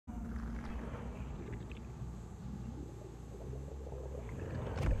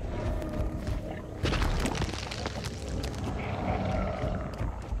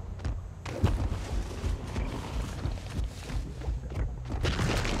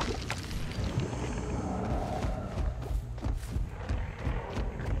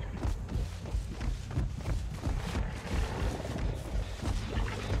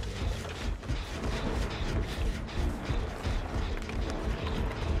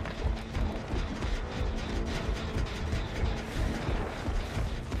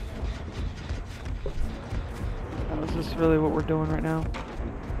That's really what we're doing right now.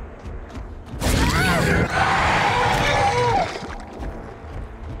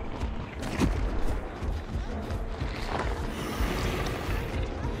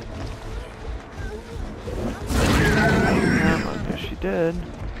 I guess she did.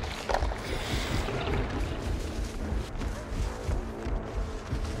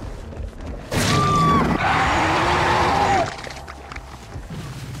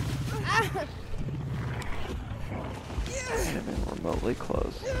 Remotely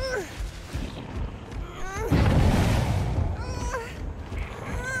close.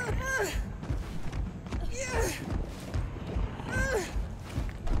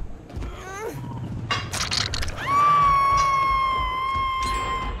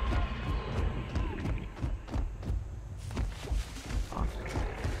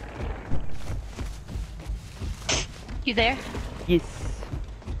 You there? Yes.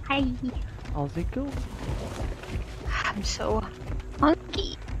 Hi. How's it go? I'm so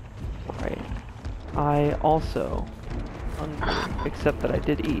hungry. Right. I also hungry, except that I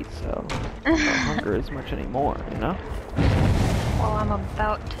did eat, so I don't hunger as much anymore, you know? Well, I'm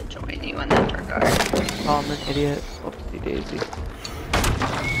about to join you in that regard. Oh, I'm an idiot. Oopsie daisy.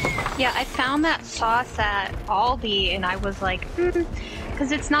 Yeah, I found that sauce at Aldi, and I was like,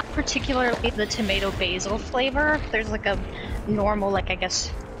 because it's not particularly the tomato basil flavor. There's like a normal, like I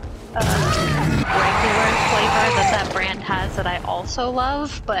guess, regular flavor that brand has that I also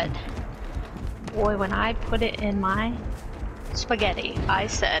love, but boy, when I put it in my spaghetti, I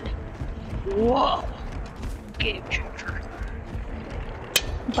said, whoa, game changer.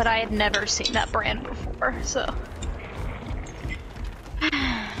 But I had never seen that brand before, so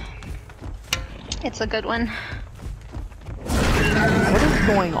it's a good one. What is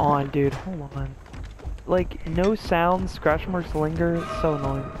going on, dude? Hold on. Like, no sound, scratch marks linger, it's so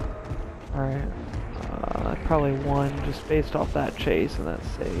annoying. Alright. I probably won just based off that chase and that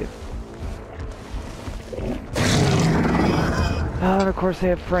save. And of course they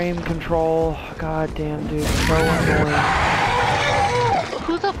have frame control. God damn, dude, so annoying.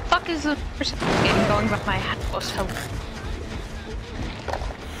 Who the fuck is the person going by my house?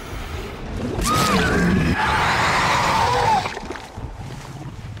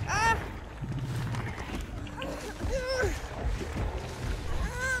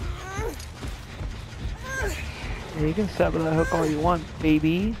 Yeah, you can stab with that hook all you want,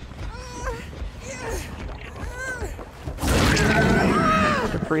 baby.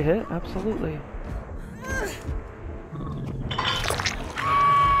 With a free hit? Absolutely.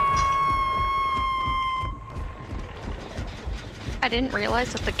 I didn't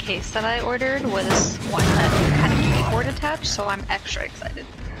realize that the case that I ordered was one that had a keyboard attached, so I'm extra excited.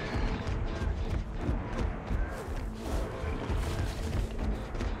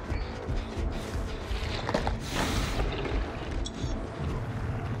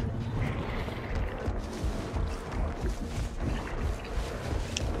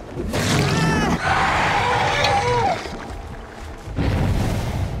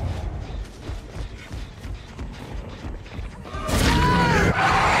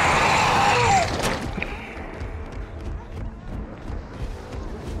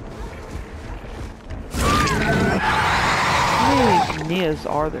 Nias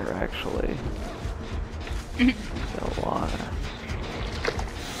are there actually? A lot.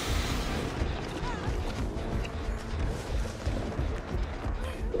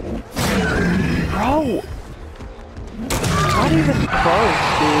 Bro! Not even close,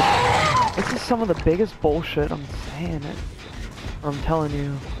 dude. This is some of the biggest bullshit, I'm saying it. Or I'm telling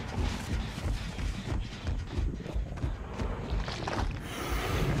you.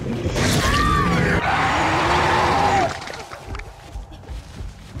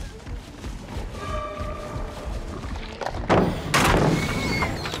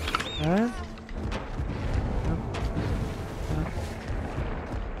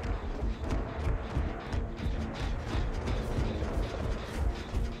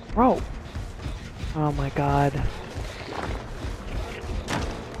 Bro! Oh my god.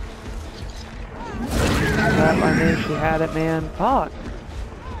 I knew she had it, man. Fuck!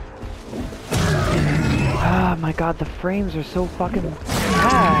 Ah, my god, the frames are so fucking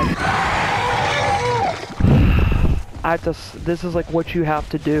bad. This is like what you have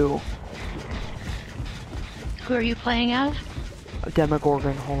to do. Who are you playing as?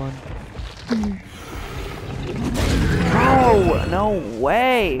 Demogorgon, hold on. Bro, no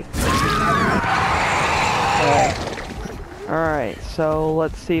way! Okay. Alright, so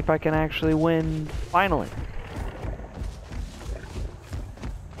let's see if I can actually win finally.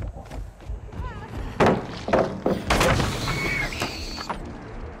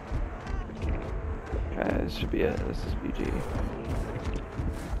 Okay, this should should be it. This is PG.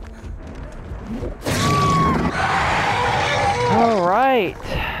 Alright.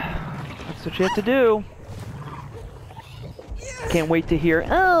 That's what you have to do. Can't wait to hear,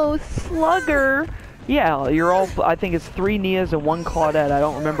 oh, Slugger! Yeah, you're all, I think it's 3 Nias and 1 Claudette. I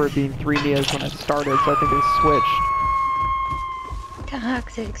don't remember it being 3 Nias when I started, so I think they switched.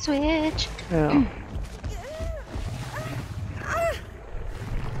 Toxic switch. Yeah.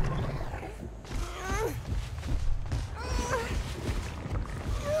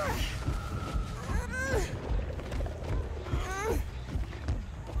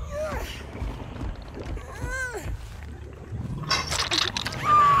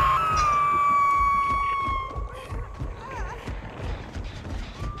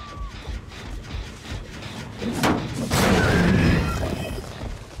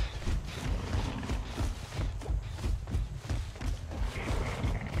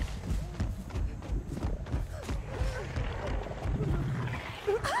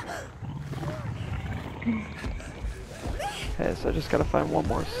 Okay, so I just gotta find one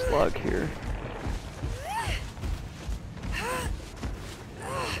more slug here.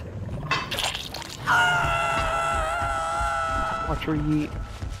 Watch her yeet.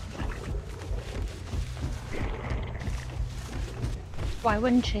 Why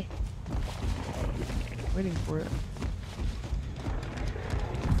wouldn't she? Waiting for it.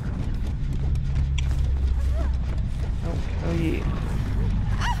 Oh, no yeet.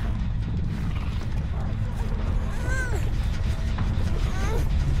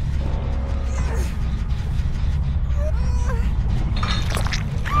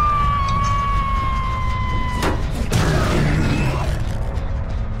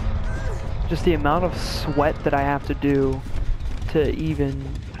 Just the amount of sweat that I have to do to even...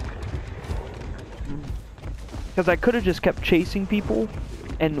 Because I could have just kept chasing people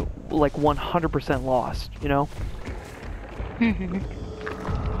and like 100% lost, you know?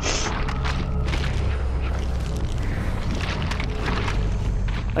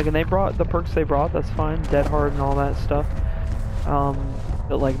 Like, and they brought the perks they brought, that's fine, Dead Hard and all that stuff.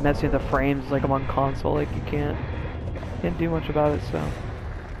 But like messing with the frames, like I'm on console, like you can't do much about it, so.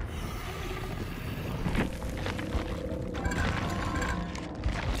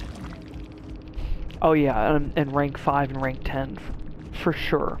 Oh yeah, and rank 5 and rank 10 for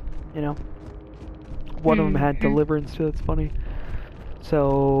sure, you know. One of them had Deliverance too, that's funny.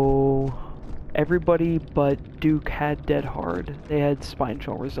 So everybody but Duke had Dead Hard. They had Spine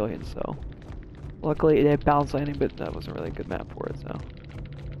Chill Resilience, so luckily they had Balance Landing, but that wasn't really a good map for it, so.